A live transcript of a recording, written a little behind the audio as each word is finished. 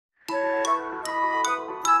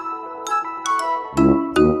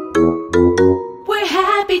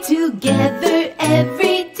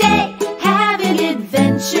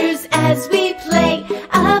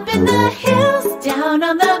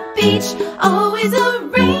always a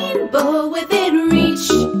rainbow within reach.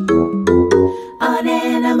 On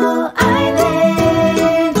Animal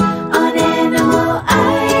Island, on Animal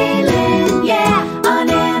Island, yeah, on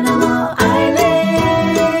Animal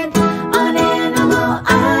Island, on Animal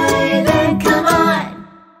Island, come on.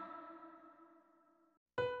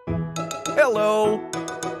 Hello.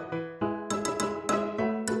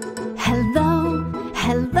 Hello,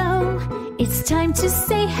 hello, it's time to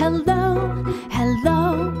say hello.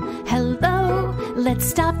 Hello, hello, let's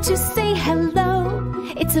stop to say hello.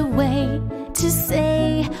 It's a way to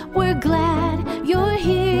say we're glad you're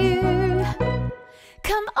here.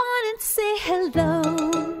 Come on and say hello.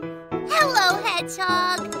 Hello,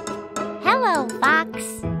 Hedgehog. Hello, Fox.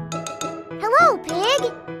 Hello, Pig.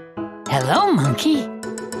 Hello, Monkey.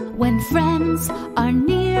 When friends are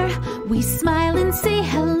near, we smile and say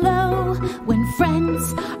hello. When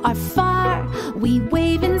friends are far, we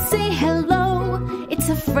wave and say hello. It's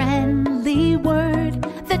a friendly word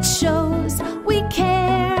that shows we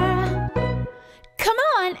care. Come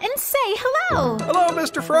on and say hello. Hello,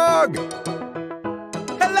 Mr. Frog.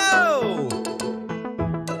 Hello.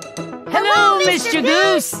 Hello, Mr.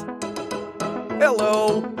 Goose.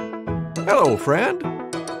 Hello. Hello, friend.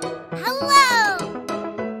 Hello.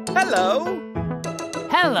 Hello.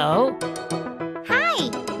 Hello. Hi,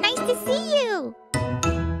 nice to see you.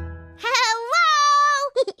 Hello.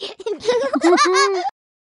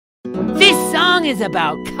 This song is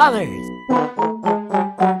about colors.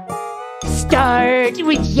 Start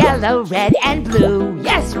with yellow, red, and blue.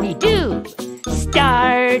 Yes, we do.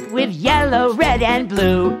 Start with yellow, red, and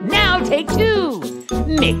blue. Now take two.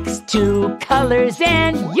 Mix two colors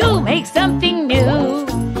and you'll make something new.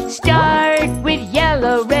 Start with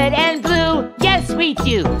yellow, red, and blue. Yes, we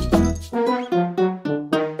do.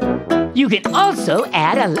 You can also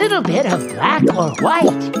add a little bit of black or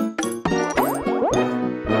white.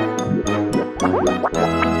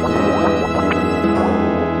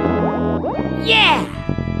 Yeah!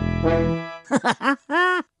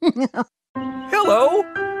 Hello.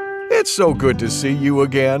 It's so good to see you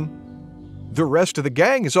again. The rest of the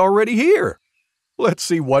gang is already here. Let's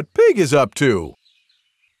see what Pig is up to.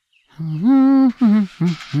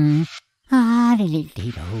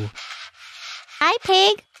 Hi,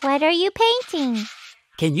 Pig. What are you painting?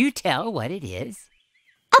 Can you tell what it is?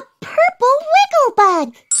 A purple wiggle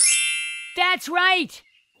bug. That's right!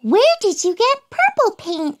 Where did you get purple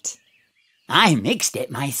paint? I mixed it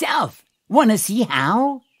myself. Want to see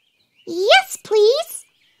how? Yes, please.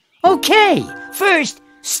 Okay, first,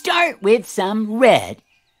 start with some red.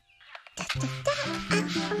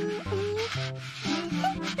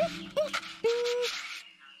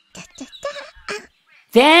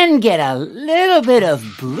 Then get a little bit of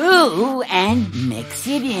blue and mix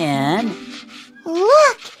it in.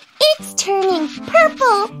 Look, it's turning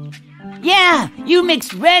purple. Yeah, you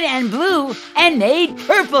mixed red and blue and made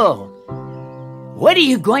purple. What are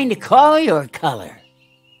you going to call your color?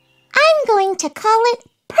 I'm going to call it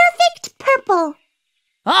perfect purple.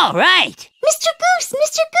 All right. Mr.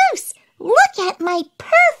 Goose, look at my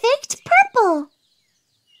perfect purple.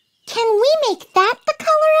 Can we make that the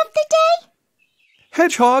color of the day?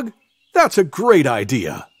 Hedgehog, that's a great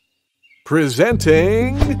idea.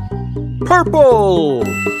 Presenting purple.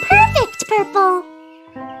 Perfect purple.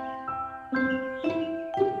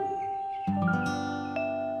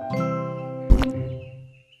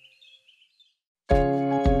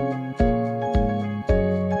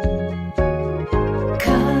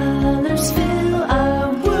 Colors fill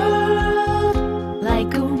our world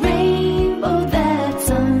like a rainbow that's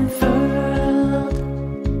unfurled,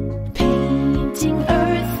 painting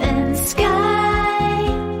earth and sky,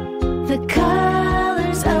 the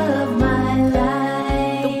colors of my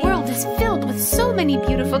life. The world is filled with so many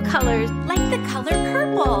beautiful colors, like the color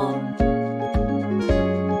purple.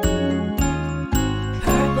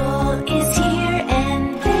 Purple is here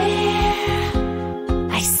and there.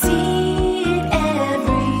 I see it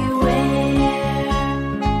everywhere.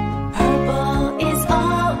 Purple is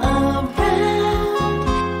all around,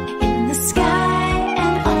 in the sky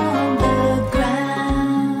and on the ground.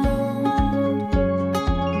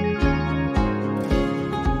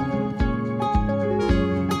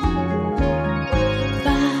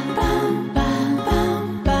 Bum, bum, bum,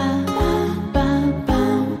 bum, bum, bum, bum,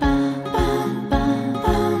 bum, bum, bum, bum,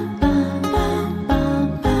 bum, bum,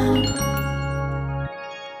 bum, bum.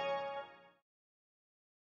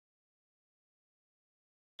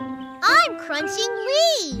 I'm crunching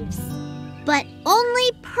leaves, but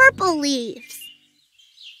only purple leaves.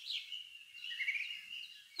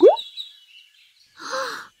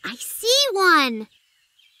 I see one.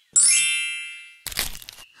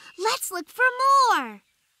 Let's look for more.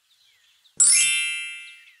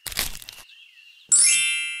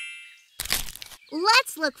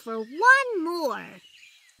 Let's look for one more.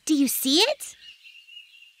 Do you see it?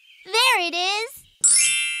 There it is.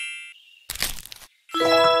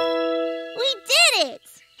 We did it!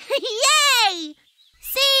 Yay!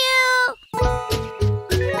 See you!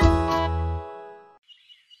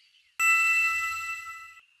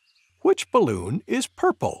 Which balloon is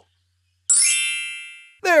purple?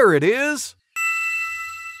 There it is!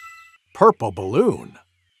 Purple balloon.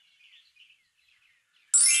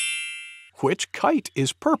 Which kite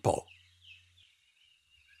is purple?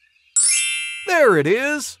 There it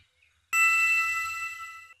is!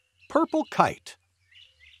 Purple kite.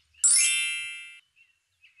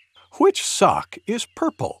 Which sock is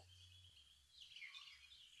purple?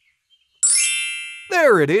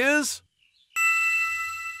 There it is!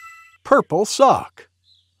 Purple sock.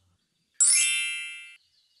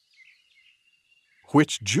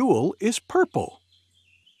 Which jewel is purple?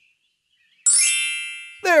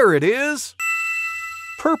 There it is!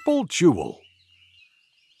 Purple jewel.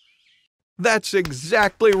 That's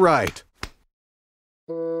exactly right.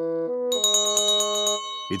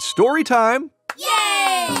 It's story time.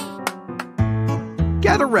 Yay!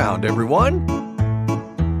 Gather round, everyone.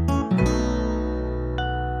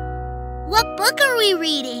 What book are we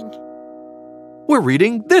reading? We're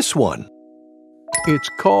reading this one. It's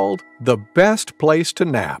called The Best Place to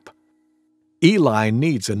Nap. Eli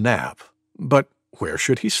needs a nap, but where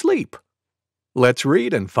should he sleep? Let's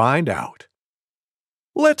read and find out.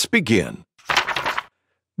 Let's begin.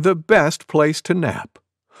 The Best Place to Nap,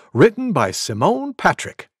 written by Simone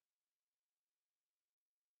Patrick.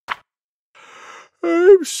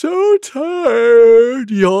 I'm so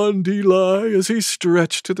tired, yawned Eli as he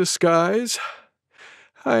stretched to the skies.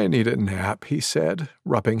 I need a nap, he said,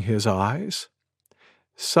 rubbing his eyes.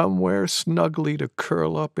 Somewhere snugly to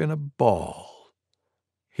curl up in a ball.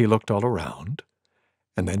 He looked all around,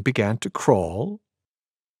 and then began to crawl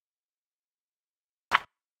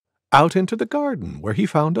out into the garden where he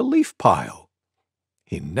found a leaf pile.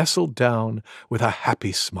 He nestled down with a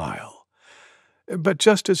happy smile. But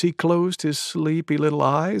just as he closed his sleepy little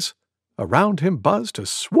eyes, around him buzzed a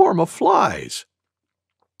swarm of flies.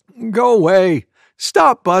 Go away!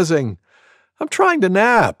 Stop buzzing! I'm trying to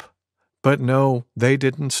nap. But no, they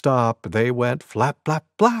didn't stop. They went flap, flap,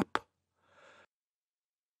 flap.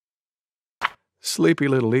 Sleepy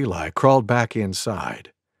little Eli crawled back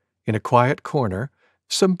inside. In a quiet corner,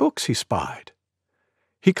 some books he spied.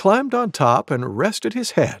 He climbed on top and rested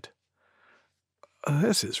his head.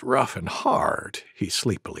 This is rough and hard, he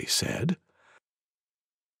sleepily said.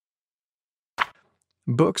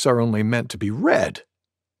 Books are only meant to be read.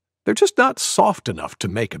 They're just not soft enough to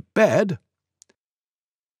make a bed.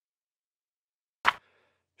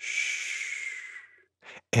 Shh.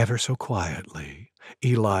 Ever so quietly,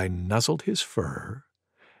 Eli nuzzled his fur,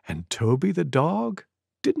 and Toby the dog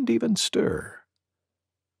didn't even stir.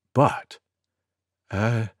 But,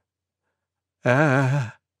 achoo!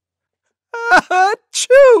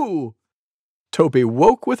 Toby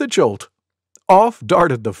woke with a jolt. Off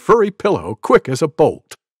darted the furry pillow quick as a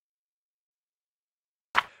bolt.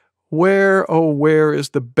 Where, oh, where is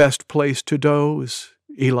the best place to doze?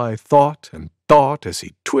 Eli thought and thought as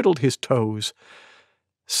he twiddled his toes.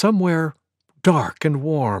 Somewhere dark and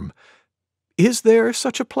warm. Is there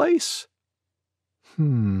such a place?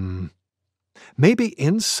 Maybe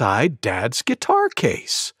inside Dad's guitar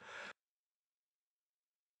case.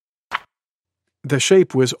 The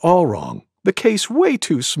shape was all wrong, the case way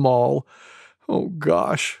too small. Oh,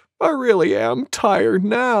 gosh, I really am tired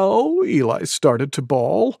now, Eli started to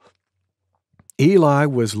bawl. Eli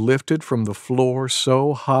was lifted from the floor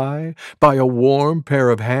so high by a warm pair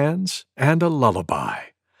of hands and a lullaby.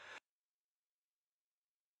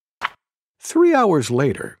 3 hours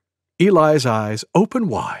later, Eli's eyes opened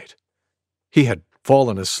wide. He had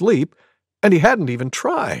fallen asleep, and he hadn't even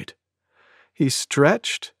tried. He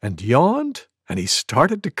stretched and yawned, and he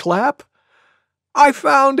started to clap. I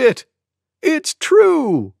found it! It's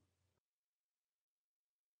true!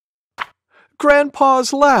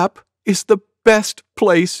 Grandpa's lap is the best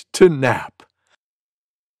place to nap.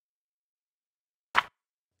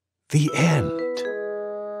 The end.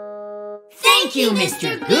 Thank you,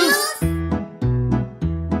 Mr. Goose.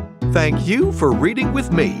 Thank you for reading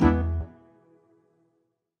with me.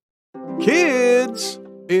 Kids,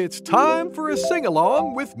 it's time for a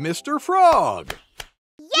sing-along with Mr. Frog.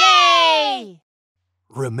 Yay!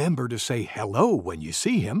 Remember to say hello when you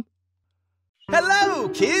see him. Hello,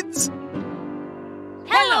 kids!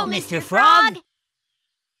 Hello, Mr. Frog.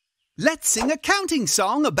 Let's sing a counting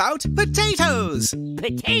song about potatoes.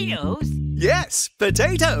 Potatoes? Yes,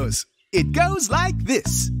 potatoes. It goes like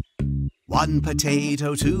this. 1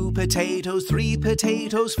 potato, 2 potatoes, 3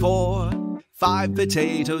 potatoes, 4. 5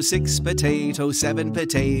 potatoes, 6 potatoes, 7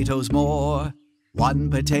 potatoes more. 1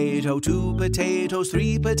 potato, 2 potatoes,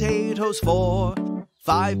 3 potatoes, 4.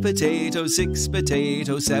 5 potatoes, 6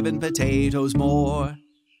 potatoes, 7 potatoes more.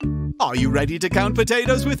 Are you ready to count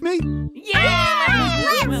potatoes with me?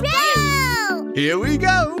 Yeah! Let's go! Here we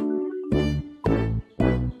go!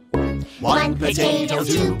 1 potato,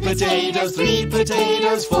 2 potatoes, 3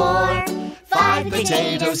 potatoes, 4. 5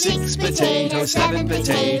 potatoes, 6 potatoes, 7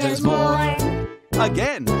 potatoes more.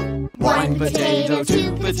 Again. 1 potato,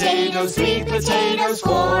 2 potatoes, 3 potatoes,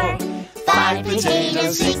 4. 5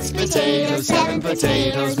 potatoes, 6 potatoes, 7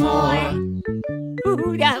 potatoes more.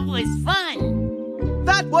 Ooh, that was fun!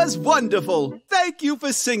 That was wonderful! Thank you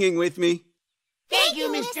for singing with me. Thank you,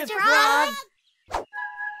 Mr. Frog!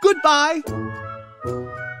 Goodbye!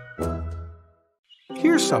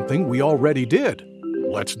 Here's something we already did.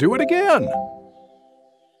 Let's do it again.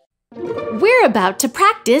 We're about to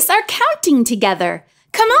practice our counting together.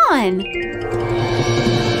 Come on!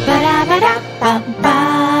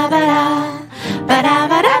 Ba-da-ba-da-ba-ba-ba-da.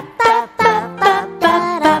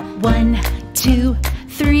 Ba-da-ba-da-ba-ba-ba-ba-ba. 1, 2,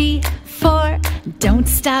 3, 4. Don't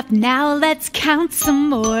stop now, let's count some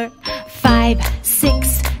more. 5,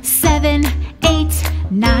 6, 7, 8,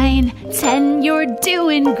 9, 10. You're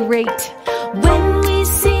doing great. When we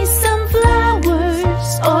see some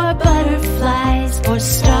flowers or butterflies or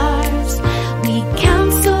stars, we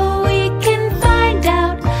count so we can find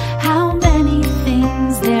out how many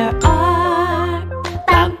things there are.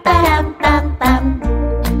 Ba-ba-da-ba-bum.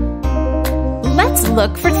 Let's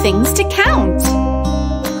look for things to count.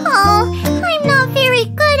 Oh, I'm not very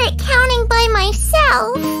good at counting by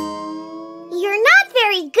myself. You're not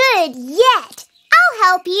very good yet. I'll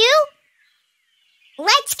help you.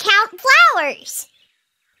 Let's count flowers.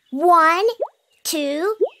 1,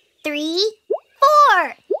 2, 3,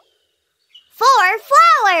 4. 4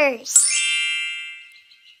 flowers.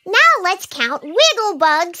 Now let's count wiggle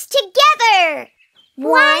bugs together.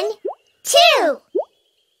 1, 2.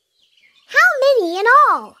 How many in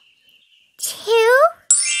all? 2?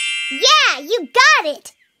 Yeah, you got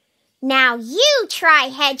it. Now you try,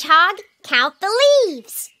 Hedgehog. Count the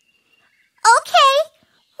leaves. Okay.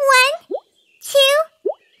 1, 2,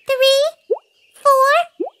 3, 4,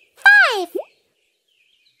 5.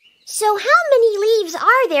 So how many leaves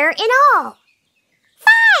are there in all?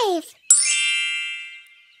 5.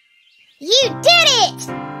 You did it!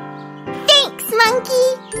 Thanks, Monkey.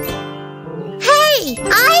 Hey,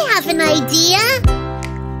 I have an idea.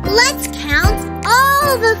 Let's count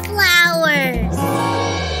all the flowers.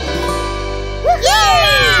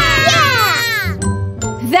 Yeah!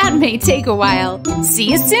 That may take a while.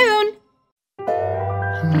 See you soon.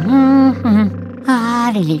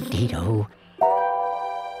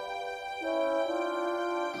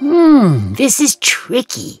 This is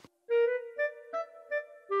tricky.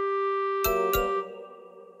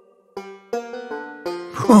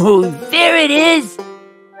 Oh, there it is!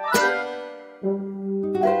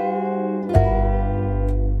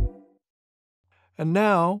 And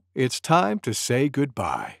now it's time to say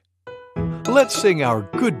goodbye. Let's sing our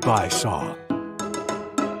goodbye song.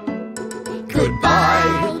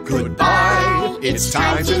 Goodbye, goodbye, it's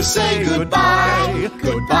time to say goodbye.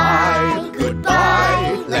 Goodbye,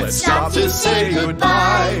 goodbye, let's stop to say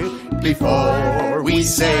goodbye before we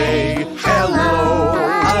say hello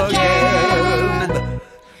again.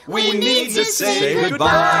 We need to say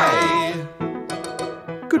goodbye.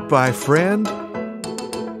 Goodbye, friend.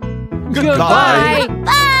 Goodbye.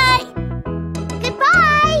 Bye!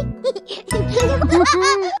 Goodbye!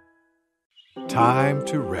 Time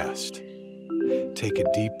to rest. Take a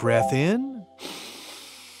deep breath in.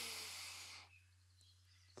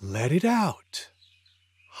 Let it out.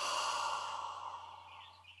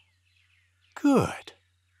 Good.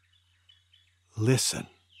 Listen.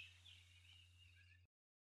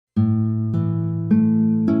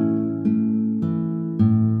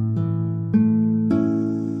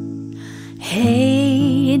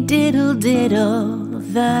 Hey, diddle diddle,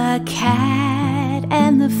 the cat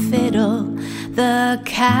and the fiddle, the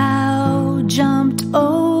cow jumped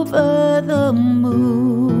over the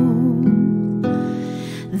moon.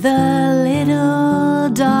 The little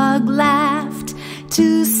dog laughed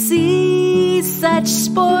to see such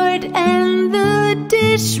sport, and the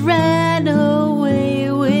dish ran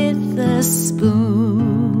away with the spoon.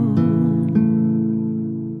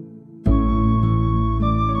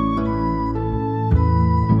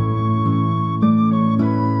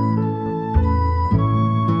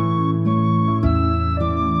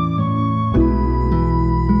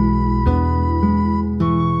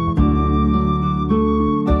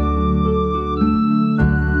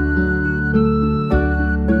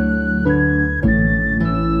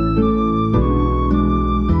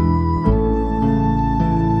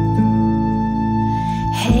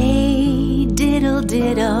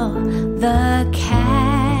 diddle, the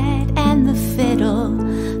cat and the fiddle,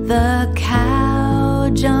 the cow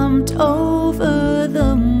jumped over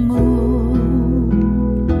the moon.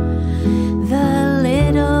 The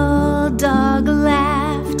little dog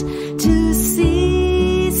laughed to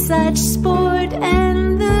see such sport,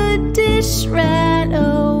 and the dish ran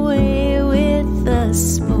away with the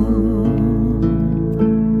spoon.